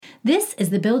This is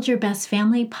the Build Your Best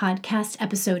Family podcast,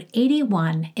 episode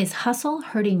 81, Is Hustle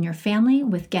Hurting Your Family?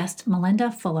 With guest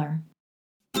Melinda Fuller.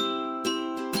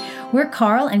 We're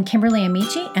Carl and Kimberly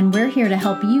Amici, and we're here to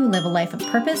help you live a life of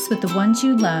purpose with the ones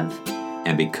you love.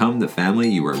 And become the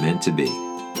family you were meant to be.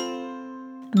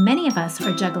 Many of us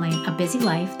are juggling a busy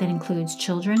life that includes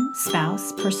children,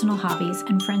 spouse, personal hobbies,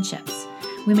 and friendships.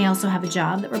 We may also have a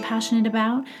job that we're passionate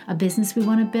about, a business we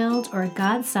want to build, or a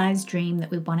God-sized dream that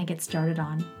we want to get started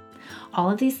on. All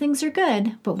of these things are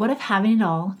good, but what if having it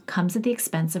all comes at the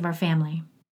expense of our family?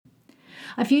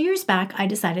 A few years back, I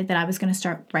decided that I was going to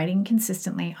start writing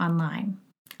consistently online.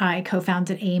 I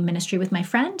co-founded a ministry with my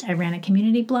friend, I ran a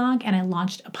community blog, and I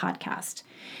launched a podcast.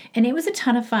 And it was a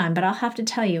ton of fun, but I'll have to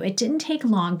tell you, it didn't take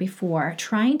long before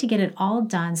trying to get it all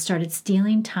done started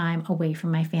stealing time away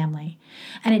from my family.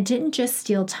 And it didn't just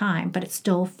steal time, but it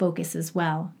stole focus as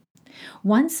well.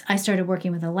 Once I started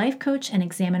working with a life coach and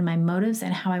examined my motives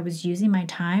and how I was using my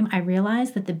time, I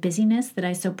realized that the busyness that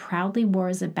I so proudly wore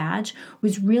as a badge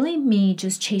was really me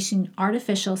just chasing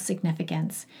artificial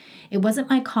significance. It wasn't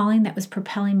my calling that was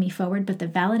propelling me forward, but the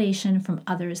validation from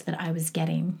others that I was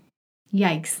getting.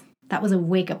 Yikes, that was a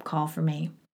wake-up call for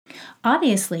me.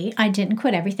 Obviously, I didn't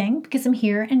quit everything because I'm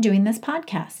here and doing this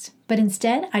podcast. But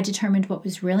instead, I determined what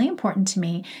was really important to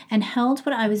me and held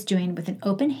what I was doing with an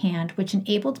open hand, which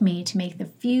enabled me to make the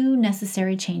few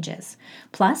necessary changes.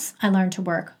 Plus, I learned to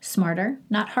work smarter,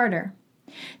 not harder.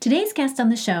 Today's guest on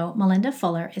the show, Melinda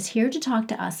Fuller, is here to talk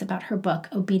to us about her book,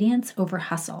 Obedience Over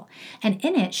Hustle. And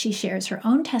in it, she shares her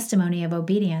own testimony of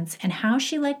obedience and how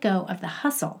she let go of the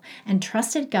hustle and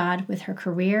trusted God with her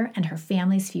career and her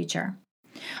family's future.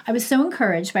 I was so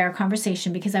encouraged by our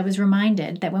conversation because I was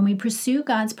reminded that when we pursue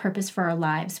God's purpose for our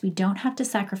lives, we don't have to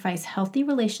sacrifice healthy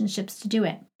relationships to do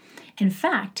it. In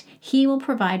fact, He will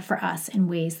provide for us in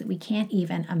ways that we can't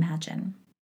even imagine.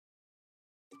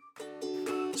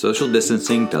 Social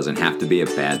distancing doesn't have to be a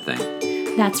bad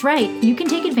thing. That's right. You can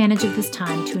take advantage of this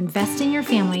time to invest in your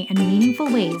family in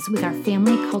meaningful ways with our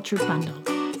Family Culture Bundle.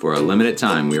 For a limited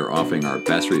time, we are offering our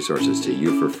best resources to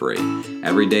you for free.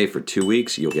 Every day for 2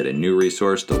 weeks, you'll get a new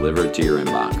resource delivered to your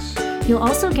inbox. You'll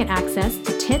also get access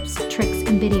to tips, tricks,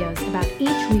 and videos about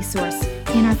each resource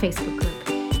in our Facebook group.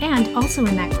 And also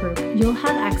in that group, you'll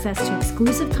have access to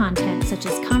exclusive content such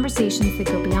as conversations that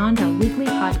go beyond our weekly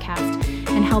podcast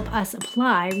and help us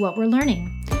apply what we're learning.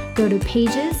 Go to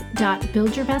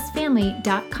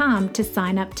pages.buildyourbestfamily.com to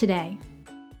sign up today.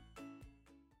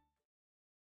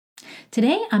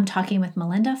 Today, I'm talking with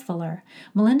Melinda Fuller.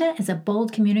 Melinda is a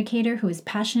bold communicator who is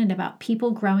passionate about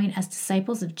people growing as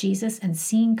disciples of Jesus and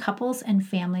seeing couples and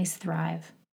families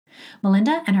thrive.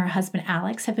 Melinda and her husband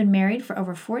Alex have been married for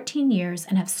over 14 years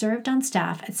and have served on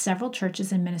staff at several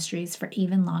churches and ministries for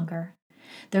even longer.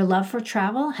 Their love for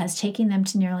travel has taken them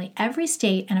to nearly every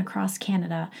state and across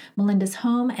Canada, Melinda's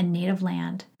home and native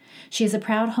land. She is a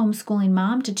proud homeschooling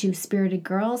mom to 2 spirited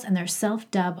girls, and their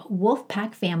self-dubbed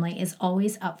Wolfpack family is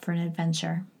always up for an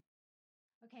adventure.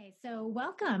 Okay, so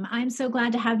welcome. I'm so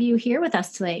glad to have you here with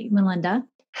us today, Melinda.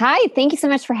 Hi, thank you so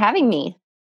much for having me.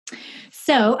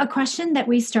 So a question that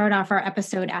we start off our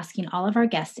episode asking all of our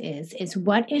guests is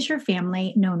what is your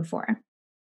family known for?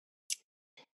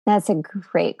 That's a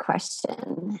great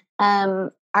question.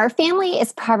 Our family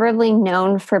is probably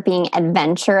known for being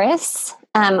adventurous.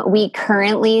 We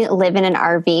currently live in an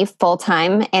RV full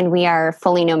time and we are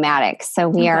fully nomadic. So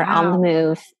we are on the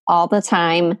move all the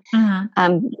time. Uh-huh.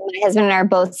 My husband and I are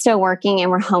both still working and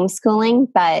we're homeschooling,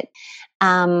 but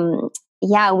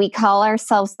we call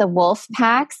ourselves the Wolf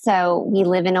Pack. So we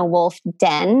live in a wolf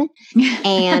den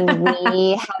and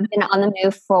we have been on the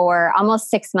move for almost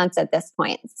 6 months at this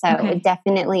point. So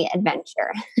Definitely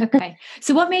adventure. Okay.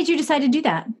 So what made you decide to do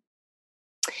that?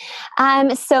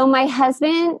 So my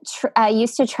husband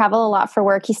used to travel a lot for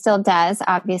work. He still does,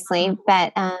 obviously,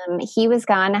 but he was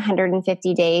gone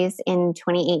 150 days in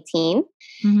 2018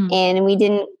 and we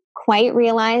didn't quite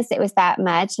realize it was that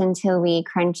much until we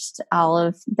crunched all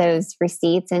of those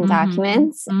receipts and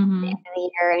documents at the end of the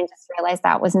year and just realized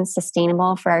that wasn't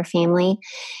sustainable for our family.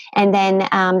 And then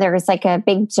there was like a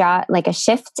big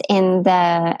shift in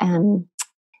the,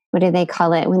 what do they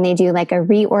call it? When they do like a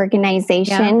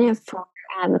reorganization for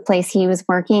the place he was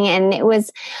working. And it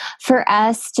was for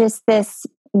us just this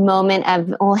moment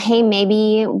of, well, hey,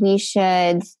 maybe we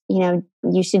should, you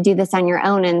should do this on your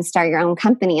own and start your own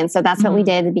company. And so that's what we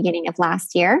did at the beginning of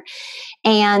last year.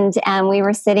 And we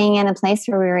were sitting in a place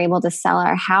where we were able to sell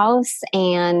our house.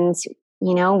 And,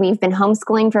 we've been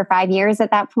homeschooling for 5 years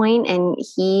at that point, and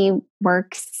he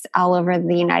works all over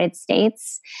the United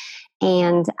States.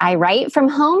 And I write from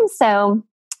home. So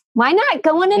why not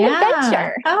go on an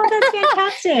adventure? Oh, that's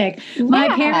fantastic. My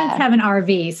parents have an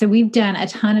RV, so we've done a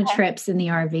ton of trips in the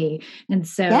RV. And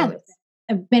so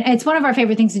it's one of our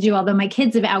favorite things to do, although my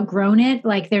kids have outgrown it.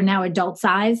 Like they're now adult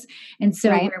size. And so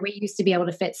where we used to be able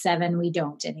to fit 7, we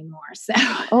don't anymore. So,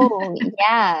 oh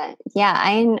yeah. Yeah.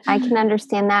 I can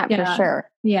understand that for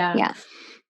sure. Yeah. Yeah.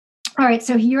 All right.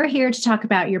 So you're here to talk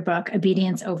about your book,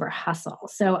 Obedience Over Hustle.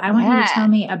 So I want you to tell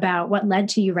me about what led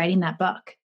to you writing that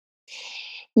book.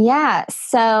 Yeah.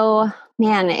 So,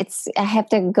 man, I have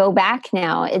to go back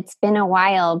now. It's been a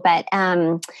while, but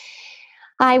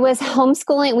I was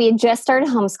homeschooling. We had just started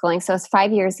homeschooling. So it was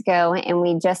 5 years ago and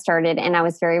we just started, and I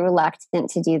was very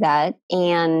reluctant to do that.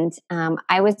 And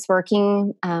I was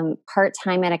working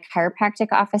part-time at a chiropractic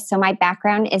office. So my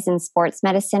background is in sports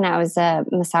medicine. I was a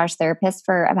massage therapist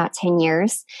for about 10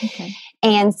 years. Okay.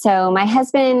 And so my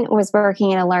husband was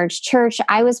working at a large church.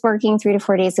 I was working 3 to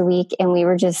 4 days a week, and we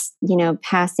were just,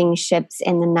 passing ships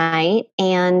in the night.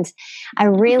 And I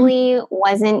really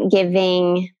wasn't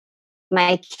giving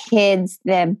my kids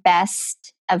the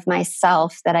best of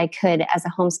myself that I could as a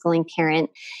homeschooling parent.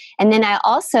 And then I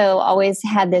also always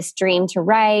had this dream to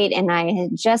write, and I had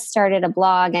just started a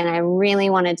blog, and I really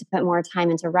wanted to put more time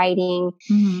into writing.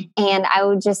 Mm-hmm. And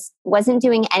I just wasn't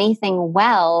doing anything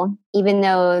well, even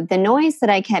though the noise that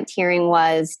I kept hearing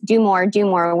was do more,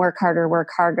 work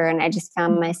harder. And I just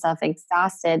found myself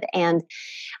exhausted. And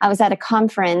I was at a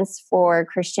conference for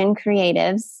Christian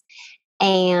creatives,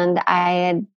 and I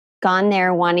had gone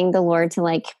there wanting the Lord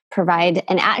to provide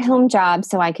an at-home job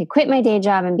so I could quit my day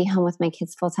job and be home with my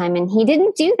kids full time. And he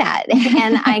didn't do that.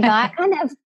 And I got kind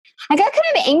of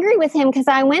angry with him because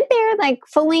I went there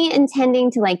fully intending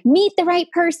to meet the right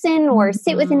person or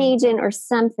sit with an agent or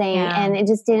something. Yeah. And it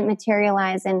just didn't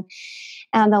materialize. And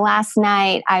the last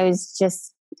night I was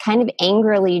just kind of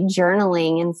angrily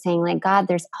journaling and saying God,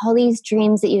 there's all these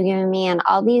dreams that you've given me and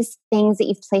all these things that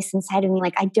you've placed inside of me.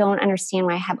 I don't understand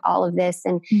why I have all of this.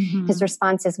 And his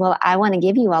response is, well, I want to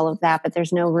give you all of that, but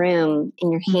there's no room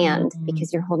in your hand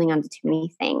because you're holding on to too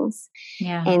many things.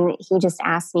 Yeah. And he just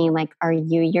asked me are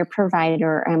you your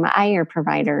provider or am I your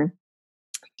provider?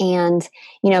 And,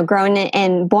 grown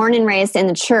and born and raised in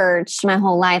the church my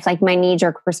whole life, my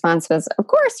knee-jerk response was, of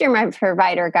course, you're my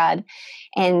provider, God.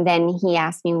 And then he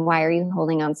asked me, why are you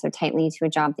holding on so tightly to a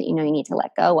job that you need to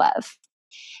let go of?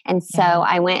 And so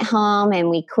I went home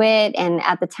and we quit. And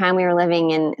at the time we were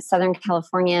living in Southern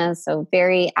California, so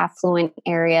very affluent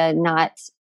area, not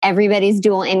everybody's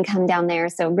dual income down there.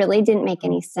 So it really didn't make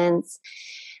any sense.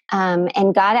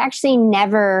 And God actually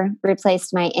never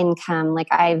replaced my income.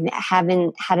 I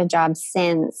haven't had a job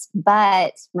since,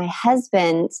 but my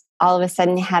husband all of a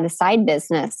sudden had a side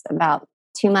business about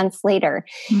 2 months later.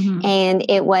 And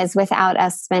it was without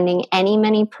us spending any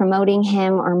money promoting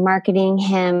him or marketing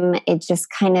him. It just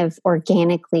kind of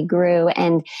organically grew,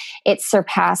 and it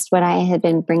surpassed what I had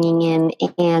been bringing in.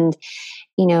 And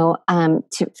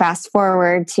to fast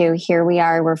forward to here we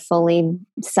are, we're fully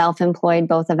self-employed,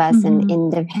 both of us, and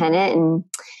independent, and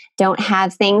don't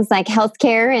have things like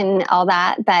healthcare and all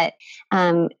that. But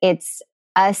it's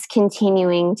us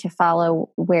continuing to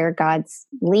follow where God's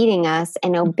leading us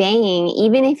and obeying,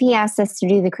 even if he asks us to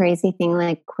do the crazy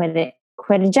thing,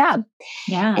 quit a job.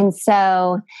 Yeah. And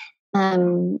so,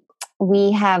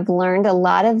 we have learned a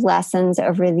lot of lessons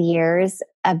over the years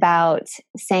about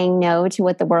saying no to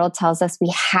what the world tells us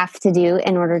we have to do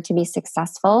in order to be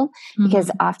successful, because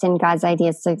often God's idea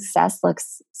of success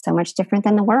looks so much different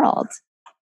than the world.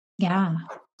 Yeah.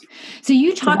 So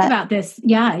you talk about this.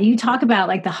 Yeah. You talk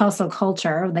about the hustle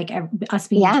culture, us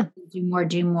being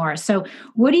do more. So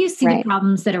what do you see the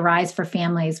problems that arise for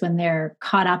families when they're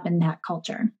caught up in that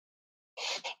culture?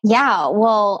 Yeah.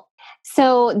 Well,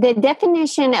 so the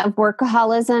definition of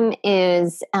workaholism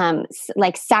is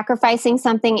sacrificing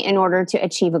something in order to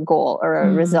achieve a goal or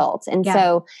a result. And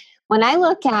so when I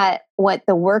look at what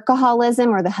the workaholism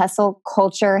or the hustle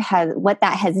culture what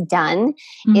that has done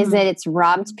is that it's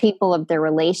robbed people of their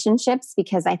relationships,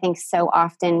 because I think so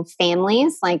often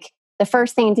families, the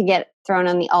first thing to get thrown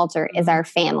on the altar is our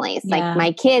families.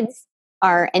 My kids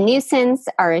are a nuisance,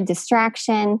 are a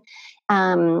distraction.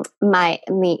 My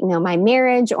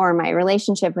marriage or my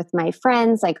relationship with my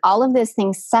friends, all of those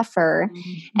things suffer.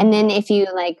 And then if you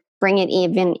bring it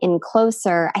even in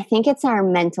closer, I think it's our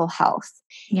mental health.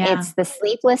 Yeah. It's the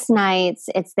sleepless nights,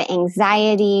 it's the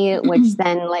anxiety, which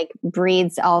then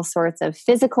breeds all sorts of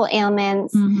physical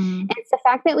ailments. It's the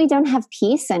fact that we don't have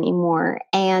peace anymore,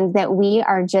 and that we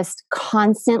are just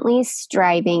constantly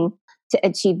striving to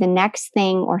achieve the next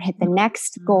thing or hit the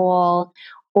next goal,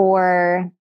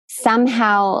 or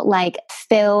somehow like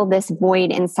fill this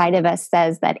void inside of us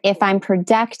says that if I'm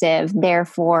productive,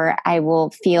 therefore I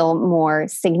will feel more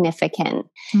significant.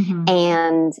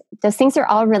 And those things are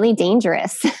all really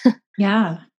dangerous.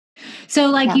 Yeah. So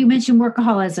like you mentioned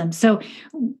workaholism. So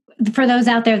for those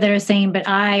out there that are saying, but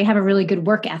I have a really good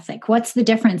work ethic, what's the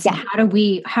difference? And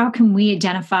how can we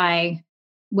identify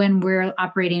when we're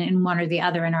operating in one or the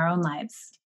other in our own lives?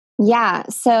 Yeah.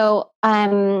 So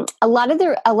a lot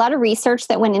of research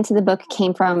that went into the book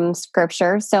came from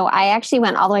scripture. So I actually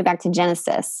went all the way back to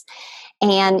Genesis.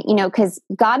 And, because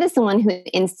God is the one who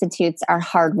institutes our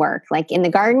hard work. Like in the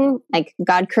garden, like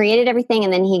God created everything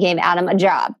and then he gave Adam a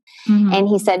job. And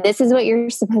he said, this is what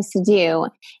you're supposed to do.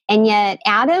 And yet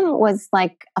Adam was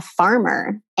like a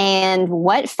farmer. And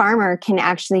what farmer can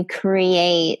actually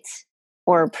create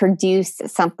or produce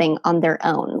something on their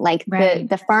own? Like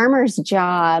the farmer's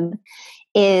job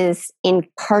is in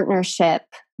partnership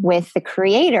with the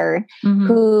creator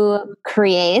who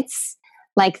creates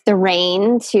like the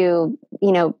rain to,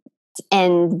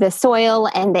 and the soil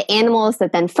and the animals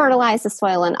that then fertilize the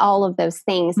soil and all of those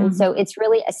things. And so it's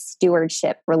really a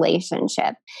stewardship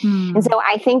relationship. And so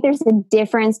I think there's a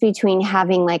difference between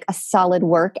having like a solid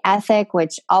work ethic,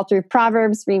 which all through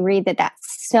Proverbs, we read that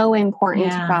that's so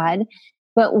important to God.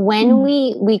 But when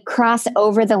we cross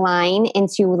over the line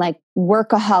into like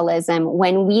workaholism,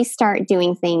 when we start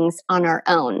doing things on our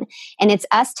own, and it's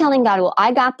us telling God, well,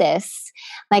 I got this.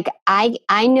 Like,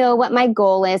 I know what my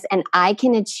goal is and I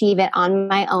can achieve it on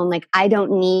my own. Like, I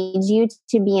don't need you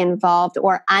to be involved,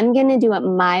 or I'm going to do it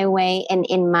my way and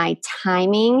in my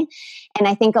timing. And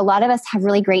I think a lot of us have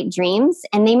really great dreams,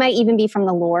 and they might even be from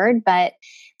the Lord, but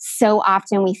so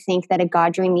often we think that a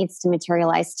God dream needs to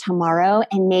materialize tomorrow,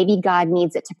 and maybe God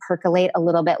needs it to percolate a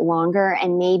little bit longer.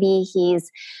 And maybe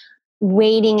he's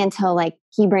waiting until like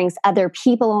he brings other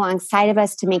people alongside of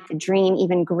us to make the dream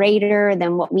even greater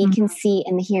than what we can see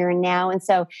in the here and now. And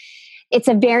so it's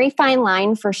a very fine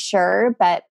line for sure.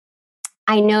 But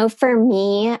I know for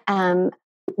me,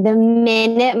 the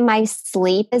minute my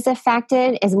sleep is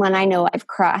affected is when I know I've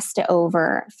crossed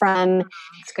over from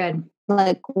That's good.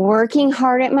 like working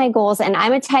hard at my goals. And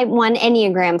I'm a type 1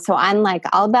 Enneagram. So I'm like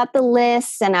all about the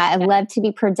lists and I love to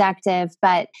be productive.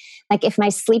 But like if my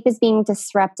sleep is being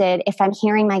disrupted, if I'm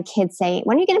hearing my kids say,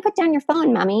 when are you going to put down your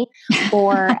phone, mommy?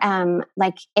 Or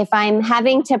like if I'm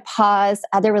having to pause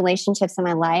other relationships in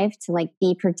my life to like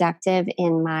be productive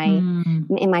in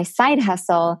my side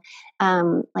hustle,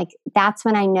 like that's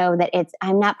when I know that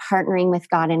I'm not partnering with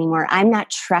God anymore. I'm not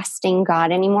trusting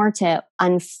God anymore to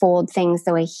unfold things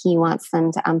the way he wants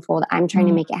them to unfold. I'm trying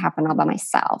to make it happen all by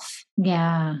myself.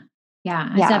 Yeah.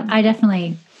 I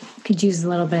definitely could use a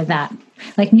little bit of that.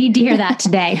 Like, need to hear that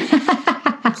today.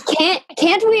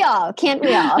 Can't we all?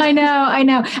 I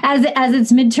know. As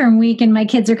it's midterm week and my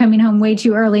kids are coming home way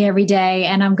too early every day,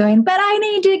 and I'm going, but I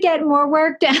need to get more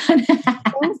work done.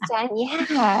 Things done.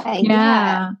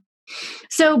 Yeah.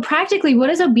 So practically, what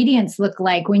does obedience look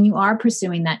like when you are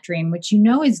pursuing that dream, which you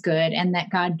know is good and that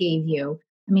God gave you?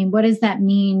 I mean, what does that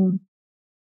mean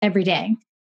every day?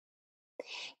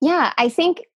 Yeah, I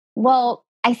think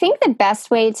the best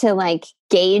way to like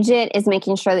gauge it is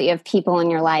making sure that you have people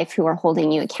in your life who are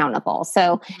holding you accountable.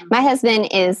 So my husband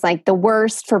is like the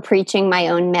worst for preaching my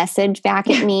own message back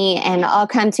at me. And I'll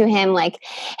come to him like,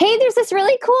 hey, there's this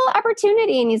really cool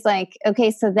opportunity. And he's like, okay,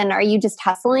 so then are you just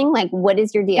hustling? Like, what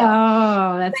is your deal?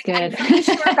 Oh, that's good. I'm pretty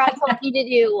sure God told you to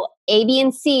do A, B,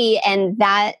 and C. And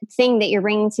that thing that you're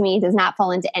bringing to me does not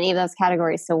fall into any of those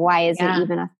categories. So why is it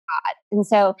even a thought? And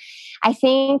so I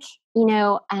think,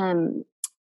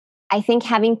 I think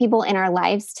having people in our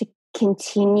lives to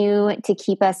continue to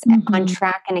keep us on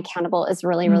track and accountable is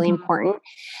really, really important.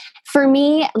 For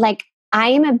me, like I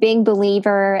am a big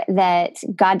believer that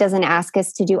God doesn't ask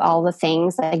us to do all the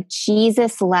things. Like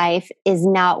Jesus' life is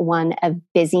not one of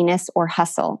busyness or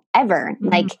hustle ever.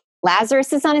 Like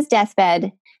Lazarus is on his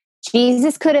deathbed.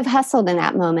 Jesus could have hustled in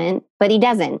that moment, but he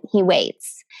doesn't. He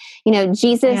waits.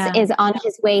 Jesus is on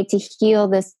his way to heal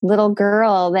this little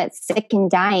girl that's sick and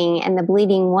dying, and the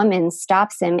bleeding woman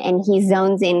stops him, and he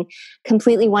zones in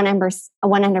completely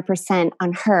 100%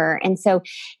 on her. And so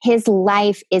his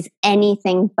life is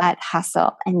anything but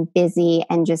hustle and busy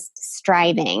and just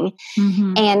striving.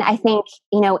 And I think,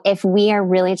 if we are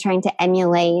really trying to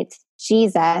emulate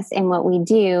Jesus in what we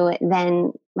do,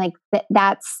 then like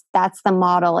that's the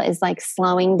model, is like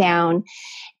slowing down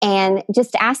and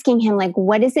just asking him, like,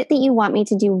 what is it that you want me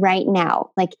to do right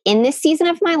now? Like in this season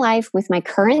of my life with my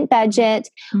current budget,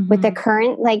 with the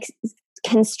current like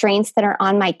constraints that are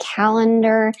on my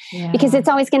calendar, because it's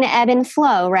always going to ebb and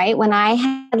flow, right? When I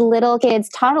had little kids,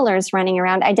 toddlers running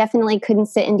around, I definitely couldn't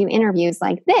sit and do interviews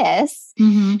like this.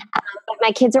 But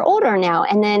my kids are older now.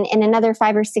 And then in another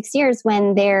 5 or 6 years,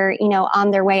 when they're,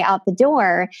 on their way out the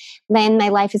door, then my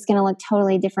life is going to look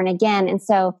totally different again. And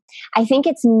so I think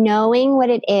it's knowing what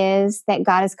it is that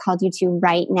God has called you to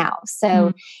right now.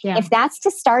 So if that's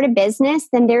to start a business,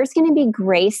 then there's going to be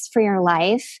grace for your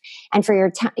life and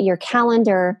for your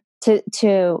calendar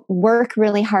to work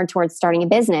really hard towards starting a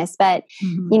business. But,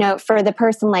 for the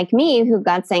person like me who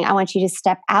God's saying, I want you to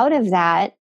step out of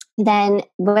that, then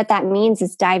what that means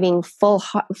is diving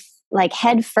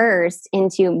head first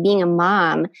into being a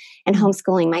mom and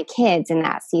homeschooling my kids in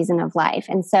that season of life.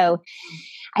 And so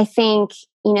I think,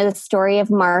 the story of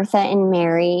Martha and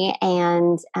Mary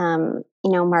and,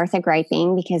 Martha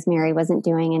griping because Mary wasn't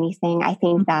doing anything. I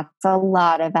think that's a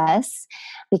lot of us,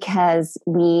 because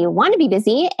we want to be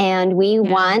busy and we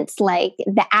want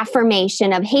the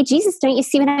affirmation of, hey, Jesus, don't you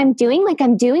see what I'm doing? Like,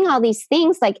 I'm doing all these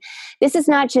things. Like, this is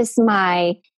not just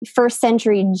my first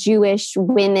century Jewish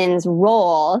women's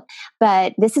role,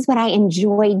 but this is what I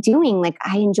enjoy doing. Like,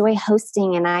 I enjoy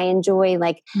hosting and I enjoy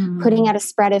putting out a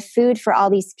spread of food for all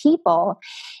these people.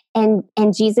 And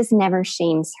Jesus never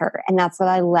shames her. And that's what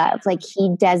I love. Like,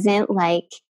 he doesn't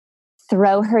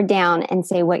throw her down and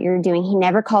say what you're doing. He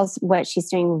never calls what she's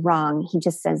doing wrong. He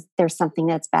just says there's something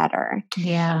that's better.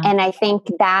 Yeah. And I think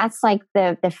that's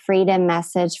the freedom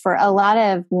message for a lot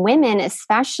of women,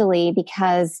 especially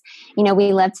because,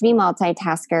 we love to be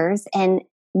multitaskers, and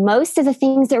most of the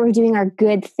things that we're doing are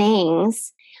good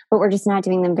things, but we're just not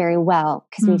doing them very well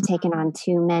because we've taken on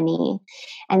too many.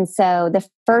 And so the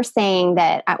first thing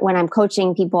that when I'm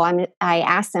coaching people, I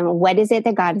ask them, what is it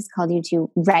that God has called you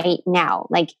to right now?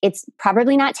 It's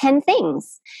probably not 10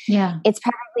 things. Yeah. It's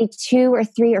probably 2 or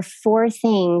 3 or 4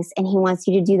 things. And he wants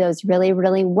you to do those really,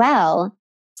 really well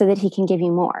so that he can give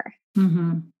you more.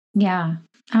 Yeah.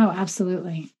 Oh,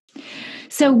 absolutely.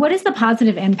 So what is the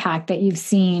positive impact that you've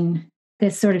seen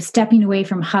this sort of stepping away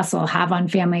from hustle have on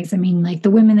families? I mean,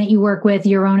 the women that you work with,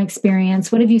 your own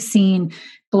experience, what have you seen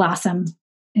blossom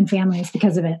in families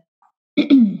because of it?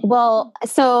 Well,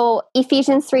 so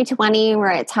Ephesians 3:20,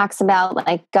 where it talks about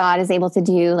God is able to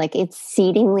do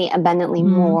exceedingly abundantly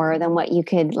more than what you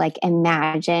could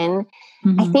imagine.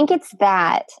 I think it's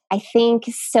that. I think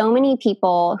so many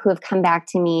people who have come back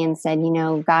to me and said,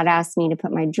 God asked me to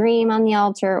put my dream on the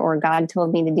altar, or God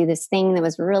told me to do this thing that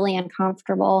was really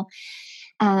uncomfortable.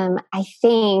 I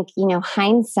think,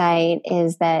 hindsight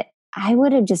is that I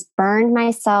would have just burned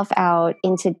myself out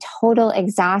into total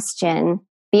exhaustion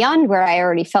beyond where I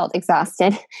already felt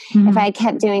exhausted if I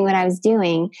kept doing what I was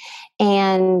doing.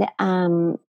 And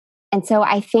so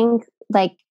I think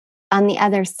on the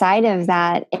other side of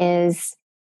that is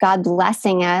God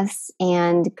blessing us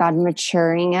and God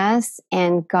maturing us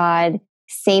and God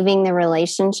saving the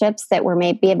relationships that were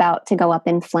maybe about to go up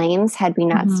in flames had we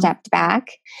not stepped back.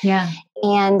 Yeah.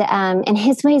 And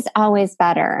his way is always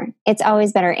better. It's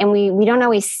always better. And we don't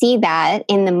always see that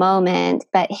in the moment,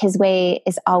 but his way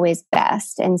is always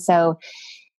best. And so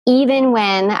even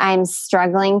when I'm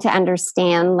struggling to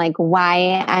understand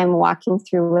why I'm walking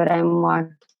through what I'm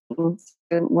walking through,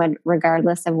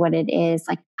 regardless of what it is,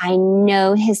 I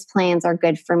know his plans are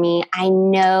good for me. I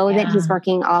know that he's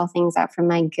working all things out for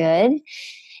my good.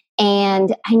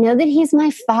 And I know that he's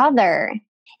my father.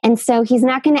 And so he's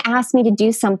not going to ask me to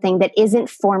do something that isn't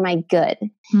for my good.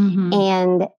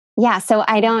 And so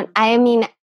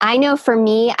I know for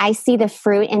me, I see the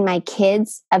fruit in my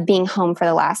kids of being home for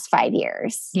the last 5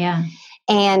 years. Yeah.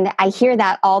 And I hear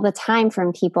that all the time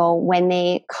from people when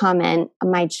they comment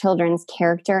on my children's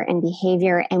character and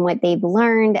behavior and what they've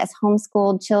learned as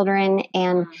homeschooled children.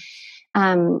 And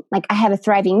I have a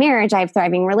thriving marriage, I have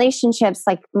thriving relationships,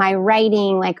 my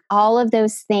writing, all of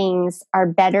those things are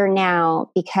better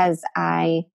now because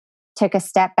I took a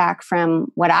step back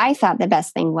from what I thought the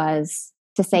best thing was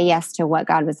to say yes to what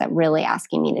God was really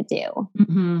asking me to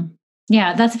do.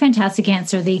 Yeah, that's a fantastic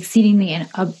answer. The exceedingly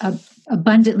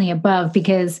abundantly above,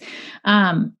 because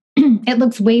it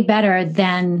looks way better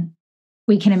than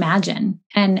we can imagine.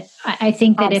 And I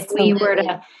think that Absolutely.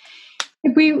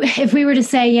 if we were to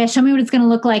say, yeah, show me what it's going to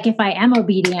look like if I am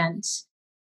obedient,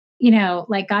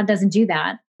 God doesn't do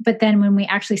that. But then when we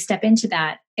actually step into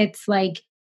that, it's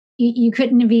you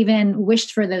couldn't have even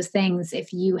wished for those things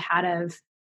if you had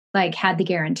the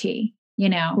guarantee.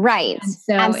 Right. And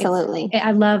so absolutely.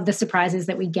 I love the surprises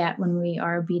that we get when we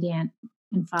are obedient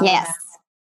and follow that.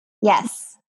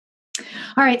 Yes.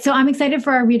 All right. So I'm excited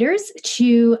for our readers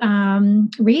to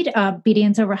read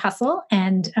Obedience Over Hustle.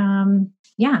 And,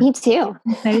 Yeah. Me too.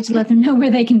 I'm excited to let them know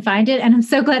where they can find it. And I'm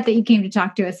so glad that you came to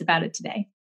talk to us about it today.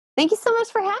 Thank you so much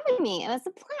for having me. It was a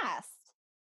blast.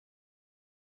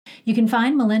 You can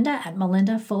find Melinda at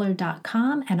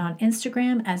melindafuller.com and on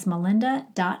Instagram as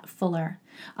melinda.fuller.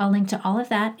 I'll link to all of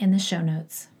that in the show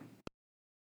notes.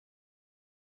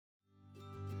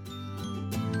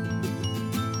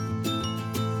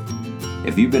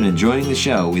 If you've been enjoying the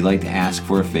show, we'd like to ask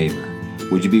for a favor.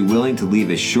 Would you be willing to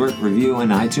leave a short review on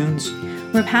iTunes?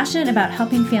 We're passionate about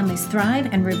helping families thrive,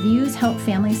 and reviews help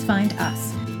families find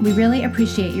us. We really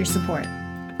appreciate your support.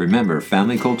 Remember,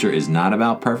 family culture is not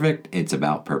about perfect, it's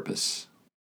about purpose.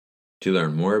 To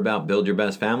learn more about Build Your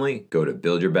Best Family, go to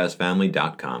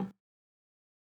buildyourbestfamily.com.